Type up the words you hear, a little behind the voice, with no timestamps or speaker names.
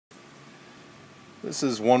This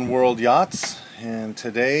is One World Yachts, and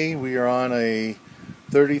today we are on a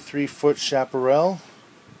 33-foot Chaparral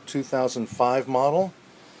 2005 model,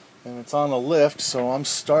 and it's on a lift, so I'm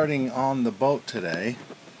starting on the boat today.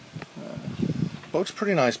 Boat's a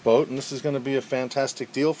pretty nice boat, and this is going to be a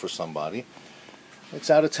fantastic deal for somebody.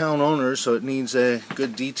 It's out-of-town owners, so it needs a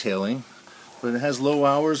good detailing, but it has low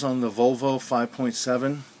hours on the Volvo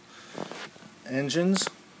 5.7 engines.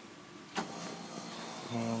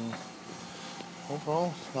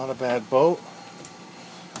 Overall, not a bad boat.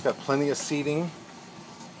 It's got plenty of seating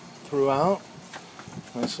throughout.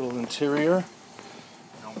 Nice little interior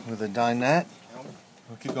with a dinette.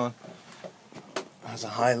 Oh, keep going. Has a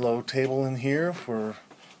high-low table in here for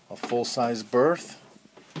a full-size berth.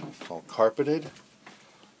 It's all carpeted.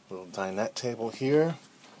 Little dinette table here.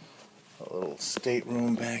 A little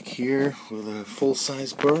stateroom back here with a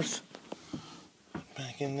full-size berth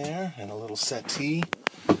back in there, and a little settee.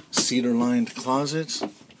 Cedar-lined closets.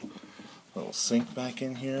 Little sink back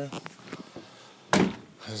in here.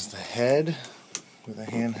 Has the head with a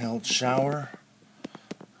handheld shower,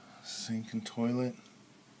 sink and toilet.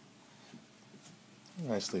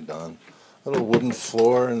 Nicely done. Little wooden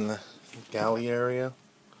floor in the galley area.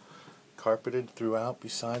 Carpeted throughout.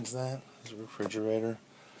 Besides that, there's a refrigerator.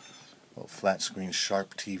 Little flat screen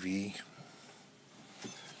Sharp TV.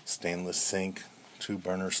 Stainless sink.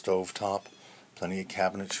 2-burner stove top. Plenty of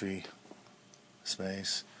cabinetry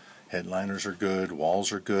space. Headliners are good.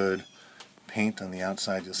 Walls are good. Paint on the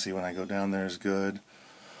outside, you'll see when I go down there, is good.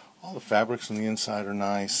 All the fabrics on the inside are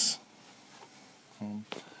nice.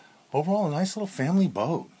 Overall, a nice little family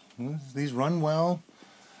boat. These run well.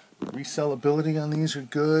 Resellability on these are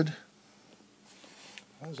good.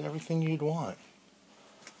 That's everything you'd want.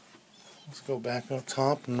 Let's go back up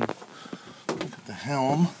top and look at the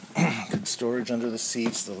helm. Good storage under the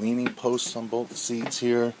seats, the leaning posts on both the seats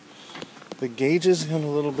here. The gauges are a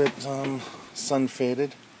little bit sun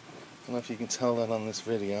faded. I don't know if you can tell that on this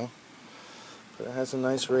video. But it has a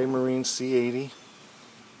nice Raymarine C80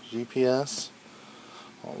 GPS.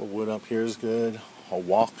 All the wood up here is good. A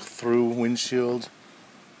walk-thru windshield.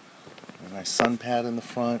 A nice sun pad in the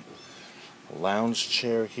front. A lounge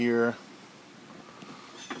chair here.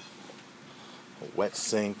 A wet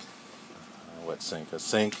sink. A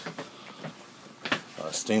sink.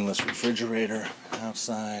 A stainless refrigerator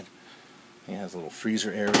outside. It has a little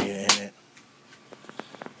freezer area in it.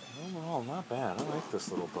 Overall, not bad. I like this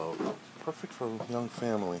little boat. Perfect for a young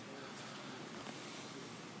family.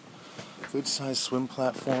 Good sized swim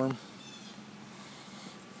platform.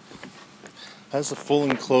 Has a full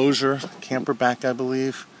enclosure, camper back, I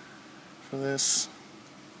believe, for this.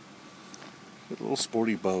 Good little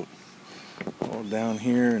sporty boat. Go down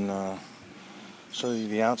here and show you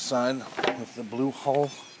the outside with the blue hull.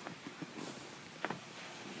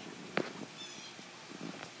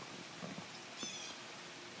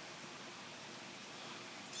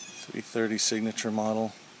 330 signature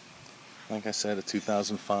model. Like I said, a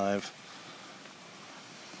 2005.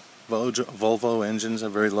 Volvo engines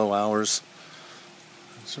have very low hours.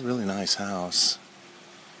 It's a really nice house.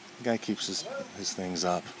 The guy keeps his things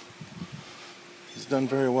up. He's done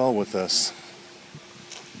very well with this.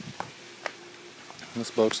 This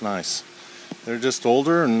boat's nice. They're just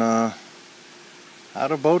older and out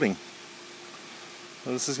of boating.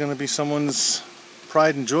 So this is going to be someone's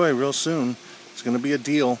pride and joy real soon. It's going to be a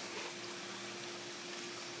deal.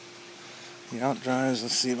 The outdrives,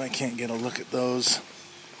 let's see if I can't get a look at those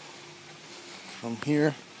from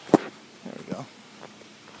here. There we go.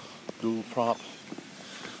 Dual prop.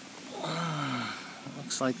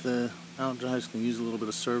 Looks like the outdrives can use a little bit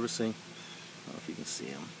of servicing. I don't know if you can see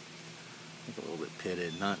them. I think a little bit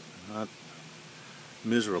pitted, not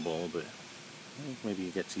miserable, but I think maybe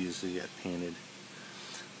you get to use it, get painted.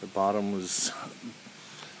 The bottom was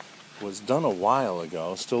done a while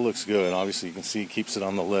ago. Still looks good. Obviously, you can see it keeps it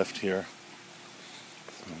on the lift here.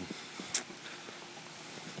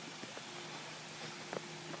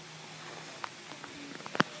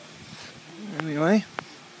 Anyway,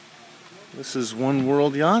 this is One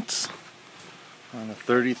World Yachts on a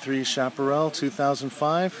 33 Chaparral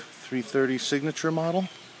 2005 330 signature model.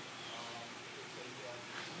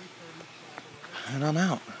 And I'm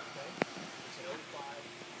out.